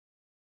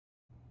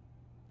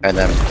and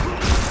then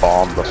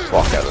bomb the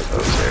fuck out of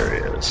those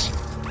areas.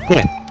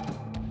 Yeah.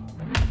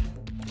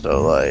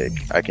 So like,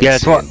 I can. Yeah,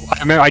 see that's what I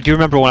remember. I do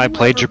remember when I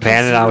played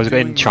Japan and I was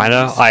in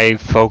China. I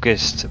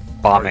focused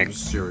bombing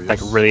like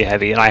really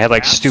heavy, and I had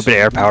like stupid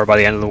air power by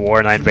the end of the war,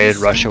 and I invaded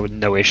Russia with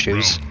no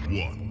issues.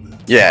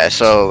 Yeah,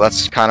 so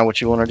that's kind of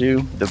what you want to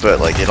do, but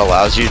like it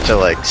allows you to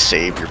like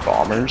save your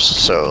bombers,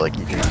 so like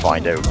you can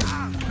find out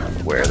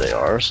where they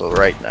are. So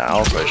right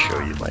now, if I show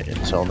you my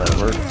intel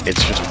network,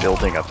 it's just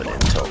building up an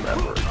intel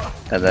network,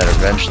 and then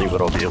eventually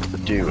what I'll be able to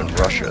do in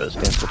Russia is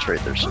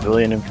infiltrate their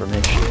civilian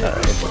information,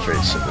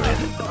 infiltrate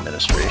civilian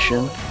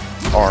administration,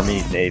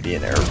 Army, Navy,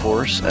 and Air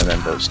Force, and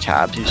then those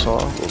tabs you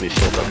saw will be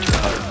filled up to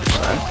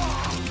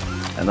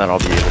 100%, and then I'll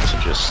be able to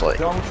just like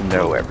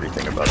know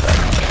everything about that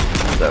country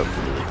without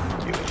really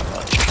doing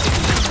much.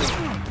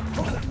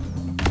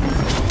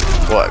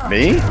 What,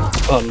 me?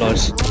 Oh,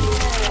 nice.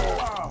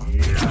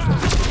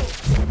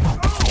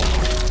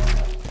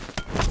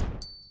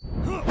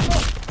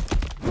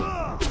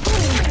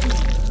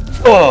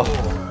 Oh!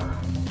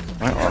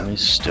 My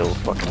army's still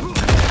fucking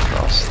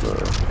across the...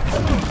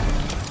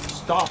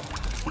 Stop!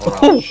 Or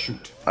I'll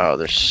shoot. Oh,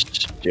 they're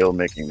still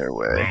making their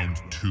way Round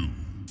 2,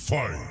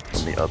 fight.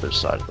 from the other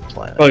side of the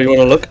planet. Oh, you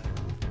wanna look?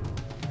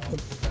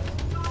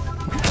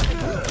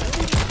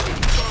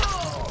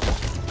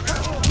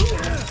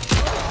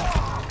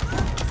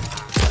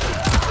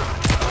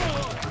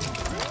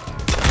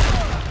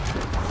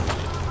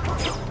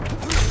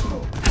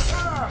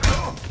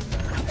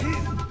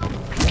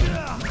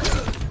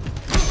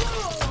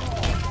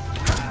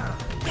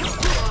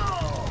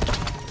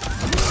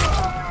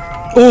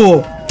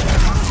 Oh!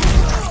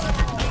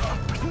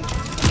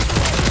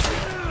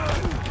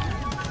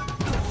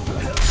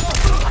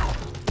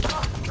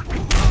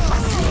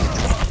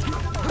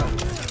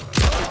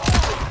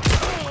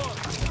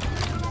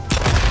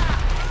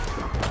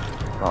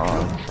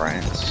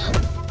 France.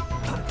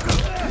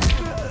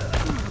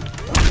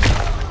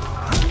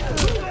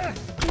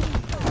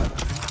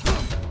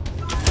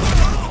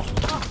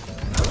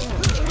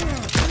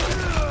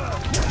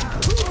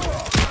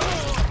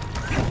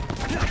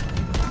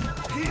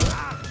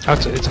 Oh,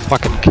 it's a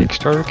fucking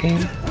Kickstarter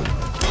game?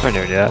 I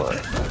never knew that.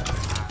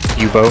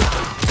 U-boat.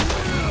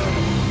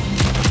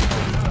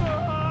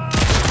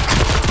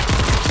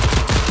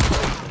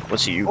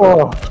 What's a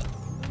U-boat? Oh.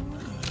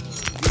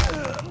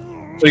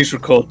 Please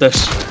record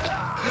this.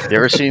 You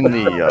ever seen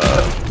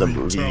the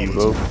movie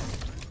U-boat?